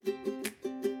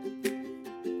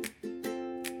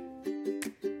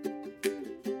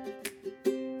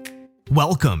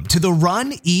Welcome to the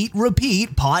Run, Eat,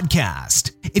 Repeat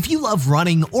podcast. If you love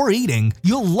running or eating,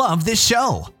 you'll love this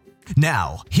show.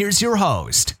 Now, here's your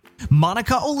host,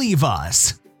 Monica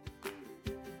Olivas.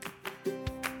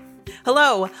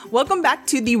 Hello, welcome back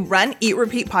to the Run, Eat,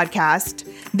 Repeat podcast.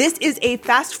 This is a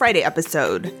Fast Friday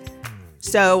episode.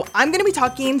 So I'm going to be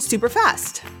talking super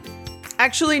fast.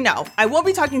 Actually, no, I won't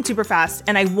be talking super fast,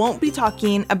 and I won't be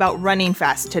talking about running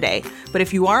fast today. But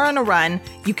if you are on a run,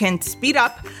 you can speed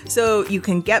up so you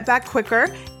can get back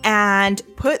quicker and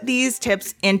put these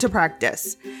tips into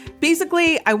practice.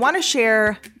 Basically, I want to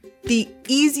share the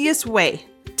easiest way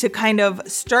to kind of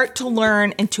start to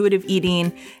learn intuitive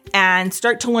eating and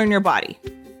start to learn your body.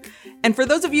 And for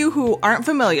those of you who aren't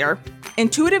familiar,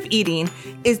 intuitive eating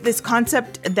is this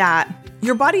concept that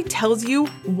your body tells you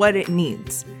what it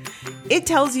needs. It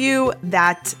tells you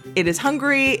that it is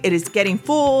hungry, it is getting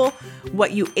full,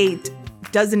 what you ate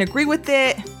doesn't agree with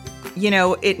it,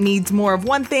 it needs more of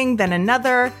one thing than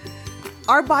another.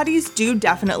 Our bodies do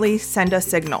definitely send us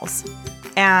signals.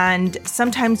 And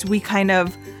sometimes we kind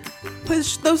of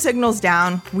push those signals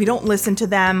down, we don't listen to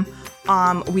them,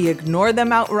 we ignore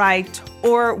them outright,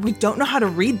 or we don't know how to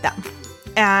read them.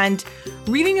 And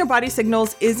reading your body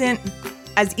signals isn't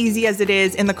as easy as it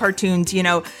is in the cartoons.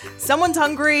 Someone's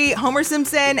hungry, Homer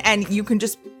Simpson, and you can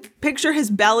just picture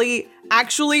his belly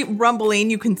actually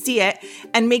rumbling, you can see it,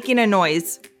 and making a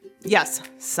noise. Yes,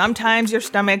 sometimes your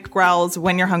stomach growls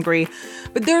when you're hungry,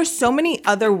 but there are so many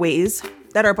other ways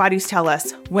that our bodies tell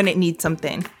us when it needs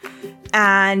something.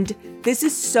 And this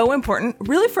is so important,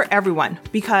 really, for everyone,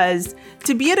 because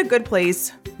to be at a good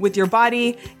place with your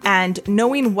body and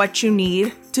knowing what you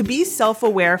need to be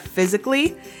self-aware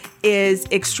physically is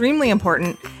extremely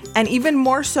important, and even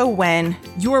more so when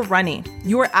you are running.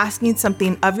 You are asking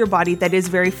something of your body that is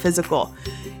very physical.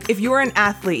 If you are an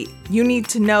athlete, you need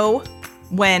to know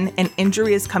when an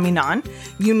injury is coming on.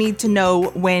 You need to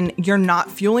know when you're not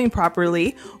fueling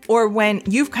properly, or when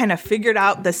you've kind of figured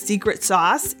out the secret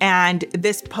sauce and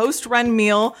this post-run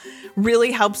meal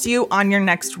really helps you on your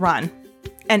next run,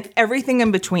 and everything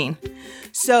in between.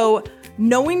 So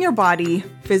knowing your body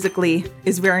physically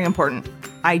is very important.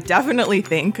 I definitely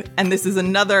think, and this is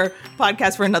another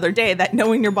podcast for another day, that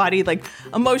knowing your body, like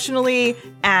emotionally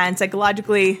and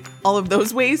psychologically, all of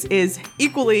those ways is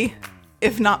equally,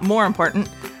 if not more important.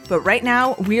 But right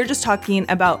now, we are just talking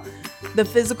about the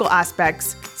physical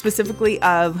aspects, specifically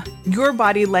of your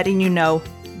body letting you know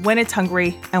when it's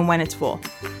hungry and when it's full.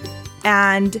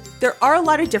 And there are a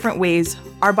lot of different ways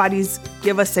our bodies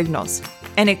give us signals.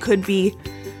 And it could be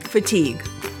fatigue,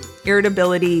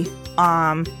 irritability,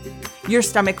 your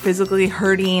stomach physically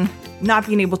hurting, not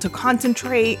being able to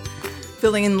concentrate,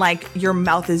 feeling like your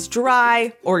mouth is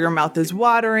dry or your mouth is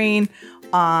watering.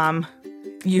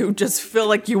 You just feel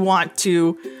like you want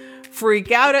to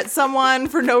freak out at someone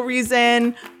for no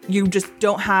reason. You just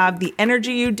don't have the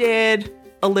energy you did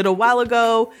a little while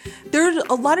ago. There's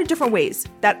a lot of different ways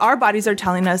that our bodies are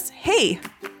telling us, hey,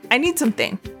 I need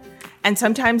something. And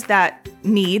sometimes that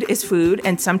need is food,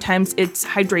 and sometimes it's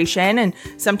hydration, and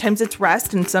sometimes it's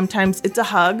rest, and sometimes it's a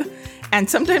hug, and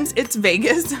sometimes it's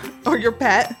Vegas or your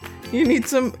pet. You need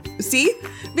some, see?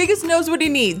 Vegas knows what he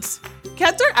needs.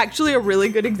 Cats are actually a really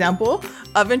good example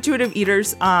of intuitive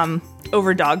eaters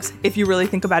over dogs, if you really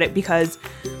think about it, because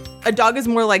a dog is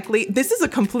more likely, this is a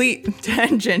complete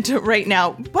tangent right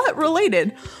now, but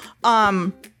related.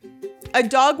 A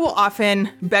dog will often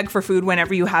beg for food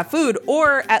whenever you have food,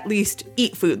 or at least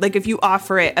eat food. Like if you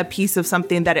offer it a piece of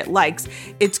something that it likes,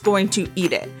 it's going to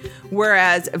eat it.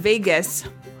 Whereas Vegas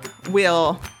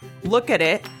will look at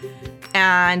it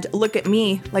and look at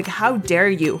me like, how dare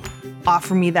you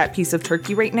offer me that piece of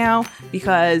turkey right now?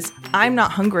 Because I'm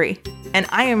not hungry and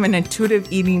I am an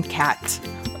intuitive eating cat.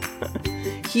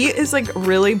 He is like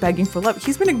really begging for love.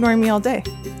 He's been ignoring me all day.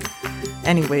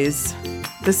 Anyways,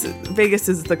 Vegas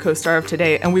is the co-star of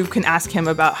today, and we can ask him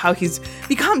about how he's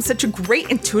become such a great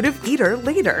intuitive eater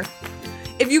later.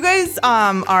 If you guys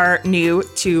are new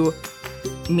to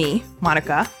me,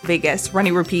 Monica, Vegas, Run,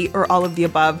 Eat, Repeat, or all of the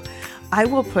above, I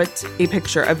will put a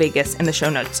picture of Vegas in the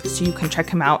show notes so you can check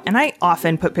him out. And I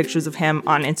often put pictures of him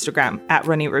on Instagram at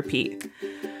Run, Eat, Repeat.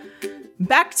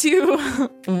 Back to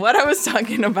what I was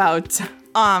talking about.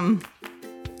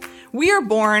 We are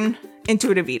born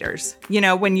intuitive eaters.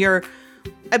 When you're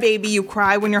a baby, you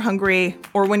cry when you're hungry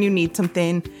or when you need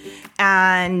something.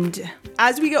 And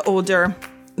as we get older,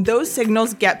 those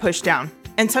signals get pushed down.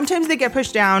 And sometimes they get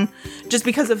pushed down just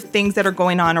because of things that are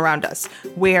going on around us,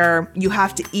 where you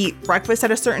have to eat breakfast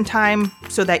at a certain time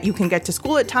so that you can get to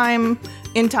school in time.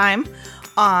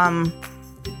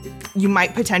 You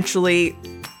might potentially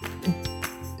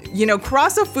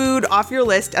cross a food off your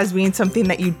list as being something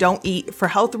that you don't eat for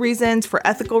health reasons, for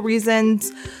ethical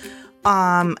reasons.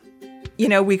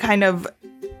 We kind of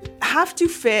have to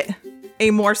fit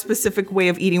a more specific way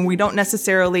of eating. We don't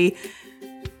necessarily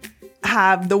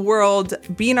have the world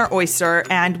being our oyster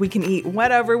and we can eat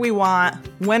whatever we want,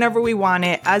 whenever we want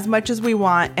it, as much as we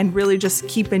want, and really just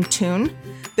keep in tune.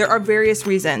 There are various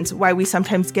reasons why we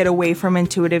sometimes get away from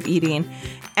intuitive eating.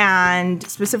 And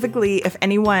specifically, if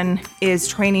anyone is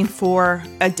training for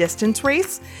a distance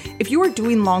race, if you are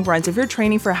doing long runs, if you're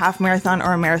training for a half marathon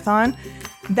or a marathon,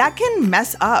 that can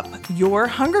mess up your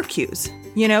hunger cues.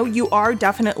 You are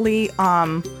definitely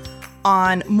on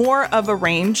more of a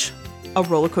range, a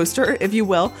roller coaster, if you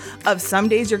will, of some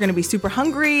days you're going to be super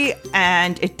hungry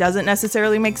and it doesn't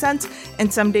necessarily make sense,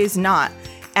 and some days not.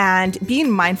 And being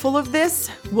mindful of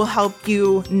this will help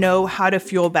you know how to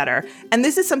fuel better. And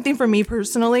this is something for me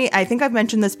personally. I think I've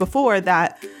mentioned this before,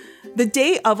 that the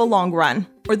day of a long run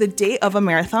or the day of a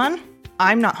marathon,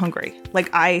 I'm not hungry. Like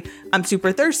I'm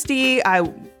super thirsty. I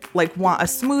want a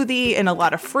smoothie and a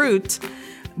lot of fruit.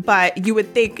 But you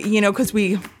would think, because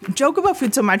we joke about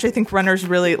food so much, I think runners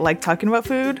really like talking about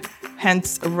food.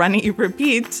 Hence, Run, Eat,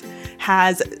 Repeat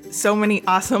has so many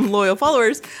awesome, loyal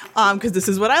followers, because this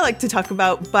is what I like to talk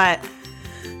about. But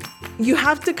you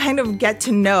have to kind of get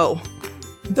to know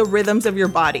the rhythms of your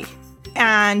body.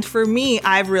 And for me,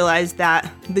 I've realized that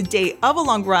the day of a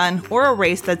long run or a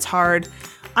race that's hard,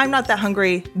 I'm not that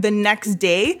hungry. The next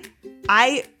day,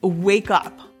 I wake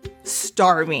up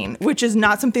starving, which is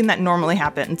not something that normally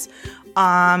happens.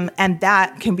 And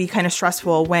that can be kind of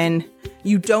stressful when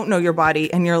you don't know your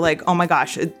body and you're like, oh my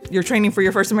gosh, you're training for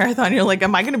your first marathon. You're like,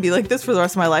 am I going to be like this for the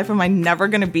rest of my life? Am I never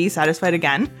going to be satisfied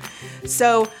again?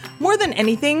 So more than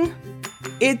anything,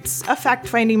 it's a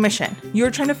fact-finding mission.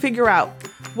 You're trying to figure out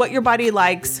what your body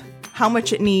likes, how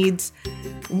much it needs,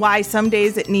 why some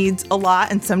days it needs a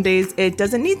lot and some days it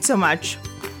doesn't need so much.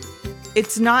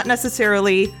 It's not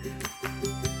necessarily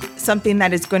something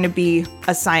that is going to be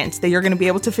a science that you're going to be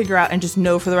able to figure out and just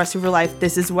know for the rest of your life,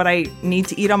 this is what I need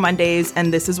to eat on Mondays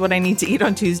and this is what I need to eat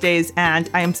on Tuesdays, and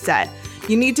I am set.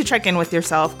 You need to check in with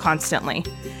yourself constantly.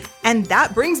 And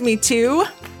that brings me to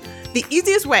the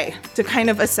easiest way to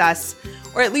kind of assess,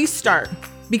 or at least start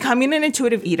becoming an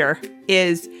intuitive eater,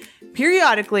 is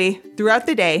periodically throughout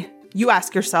the day, you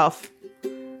ask yourself,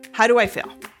 how do I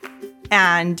feel?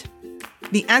 And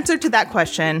the answer to that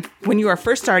question when you are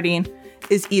first starting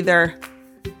is either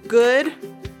good,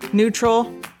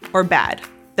 neutral, or bad.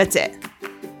 That's it.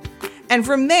 And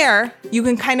from there, you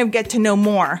can kind of get to know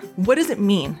more. What does it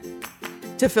mean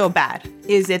to feel bad?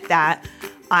 Is it that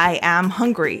I am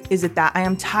hungry? Is it that I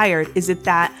am tired? Is it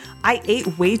that I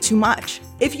ate way too much?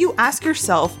 If you ask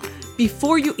yourself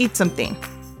before you eat something,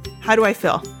 how do I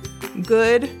feel?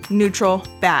 Good, neutral,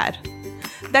 bad.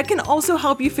 That can also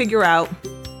help you figure out,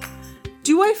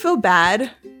 do I feel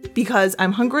bad because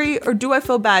I'm hungry, or do I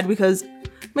feel bad because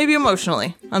maybe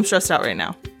emotionally I'm stressed out right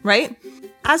now, right?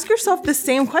 Ask yourself the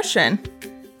same question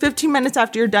 15 minutes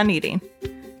after you're done eating,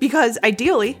 because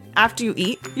ideally after you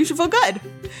eat, you should feel good.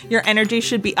 Your energy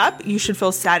should be up. You should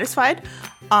feel satisfied.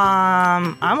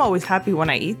 I'm always happy when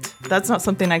I eat. That's not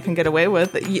something I can get away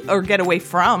with or get away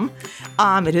from.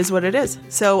 It is what it is.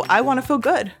 So I want to feel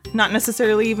good, not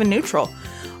necessarily even neutral.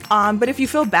 But if you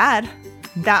feel bad,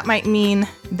 that might mean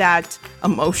that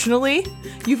emotionally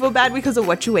you feel bad because of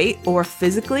what you ate, or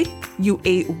physically you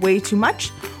ate way too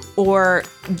much, or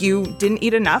you didn't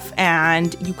eat enough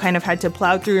and you kind of had to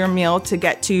plow through your meal to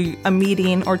get to a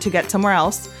meeting or to get somewhere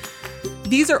else.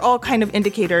 These are all kind of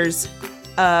indicators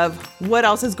of what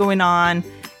else is going on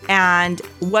and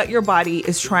what your body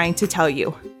is trying to tell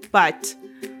you. But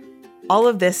all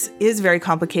of this is very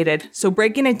complicated. So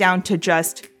breaking it down to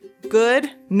just good,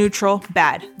 neutral,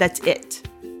 bad. That's it.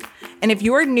 And if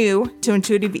you are new to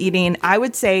intuitive eating, I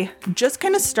would say just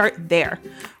kind of start there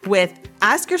with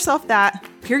ask yourself that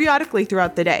periodically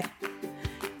throughout the day.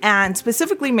 And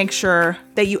specifically make sure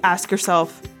that you ask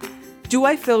yourself, do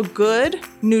I feel good,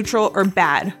 neutral, or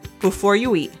bad before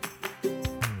you eat,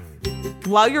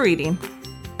 while you're eating,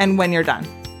 and when you're done?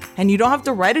 And you don't have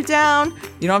to write it down.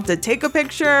 You don't have to take a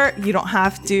picture. You don't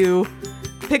have to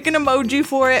pick an emoji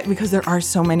for it, because there are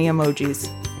so many emojis.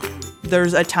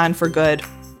 There's a ton for good.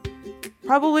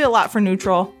 Probably a lot for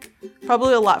neutral.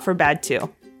 Probably a lot for bad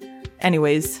too.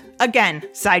 Anyways, again,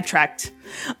 sidetracked.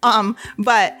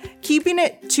 But keeping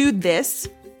it to this,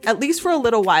 at least for a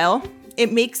little while,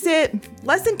 it makes it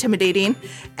less intimidating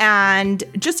and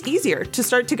just easier to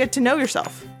start to get to know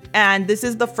yourself. And this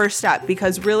is the first step,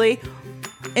 because really,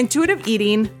 intuitive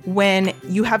eating, when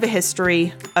you have a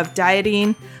history of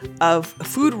dieting, of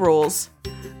food rules,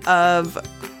 of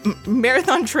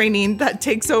marathon training that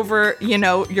takes over,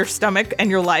 your stomach and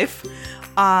your life,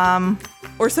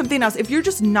 or something else. If you're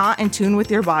just not in tune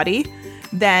with your body,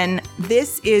 then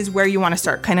this is where you want to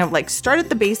start. Kind of like start at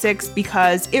the basics,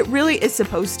 because it really is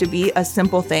supposed to be a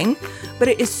simple thing, but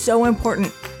it is so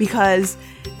important, because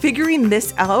figuring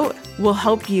this out will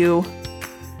help you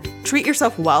treat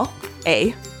yourself well,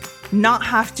 not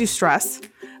have to stress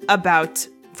about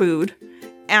food.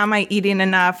 Am I eating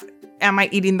enough? Am I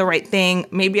eating the right thing?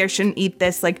 Maybe I shouldn't eat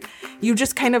this. Like, you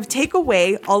just kind of take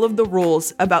away all of the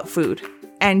rules about food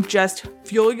and just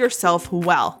fuel yourself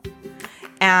well.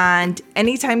 And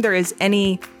anytime there is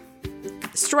any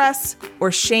stress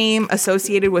or shame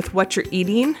associated with what you're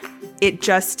eating, it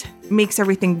just makes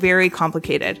everything very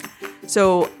complicated.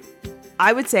 So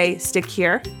I would say stick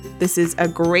here. This is a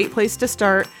great place to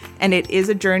start, and it is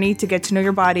a journey to get to know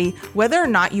your body. Whether or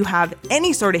not you have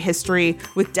any sort of history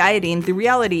with dieting, the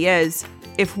reality is,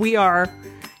 if we are,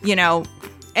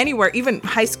 anywhere, even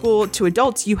high school to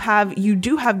adults, you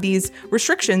do have these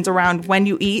restrictions around when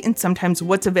you eat and sometimes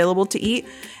what's available to eat.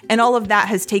 And all of that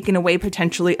has taken away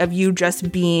potentially of you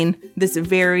just being this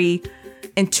very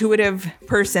intuitive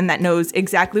person that knows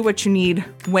exactly what you need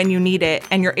when you need it,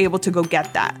 and you're able to go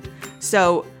get that.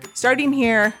 So starting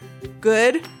here,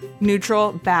 good,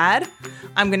 neutral, bad.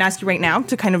 I'm going to ask you right now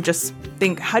to kind of just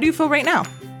think, how do you feel right now?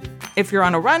 If you're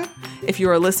on a run, if you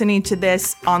are listening to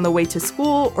this on the way to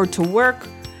school or to work,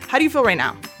 how do you feel right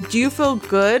now? Do you feel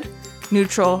good,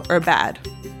 neutral, or bad?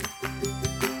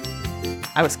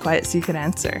 I was quiet so you could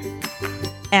answer.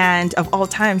 And of all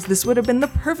times, this would have been the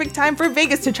perfect time for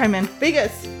Vegas to chime in.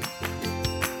 Vegas!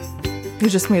 He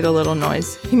just made a little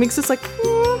noise. He makes this like...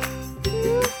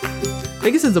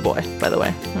 Vegas is a boy, by the way.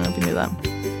 I don't know if you knew that.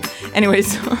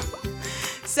 Anyways,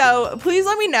 so please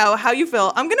let me know how you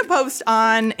feel. I'm going to post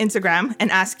on Instagram and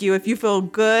ask you if you feel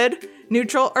good,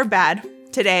 neutral, or bad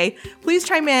today. Please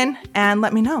chime in and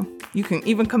let me know. You can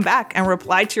even come back and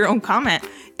reply to your own comment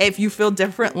if you feel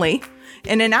differently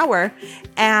in an hour.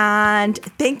 And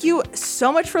thank you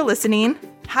so much for listening.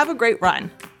 Have a great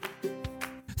run.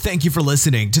 Thank you for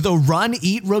listening to the Run,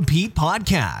 Eat, Repeat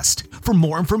podcast. For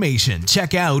more information,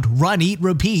 check out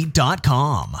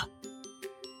runeatrepeat.com.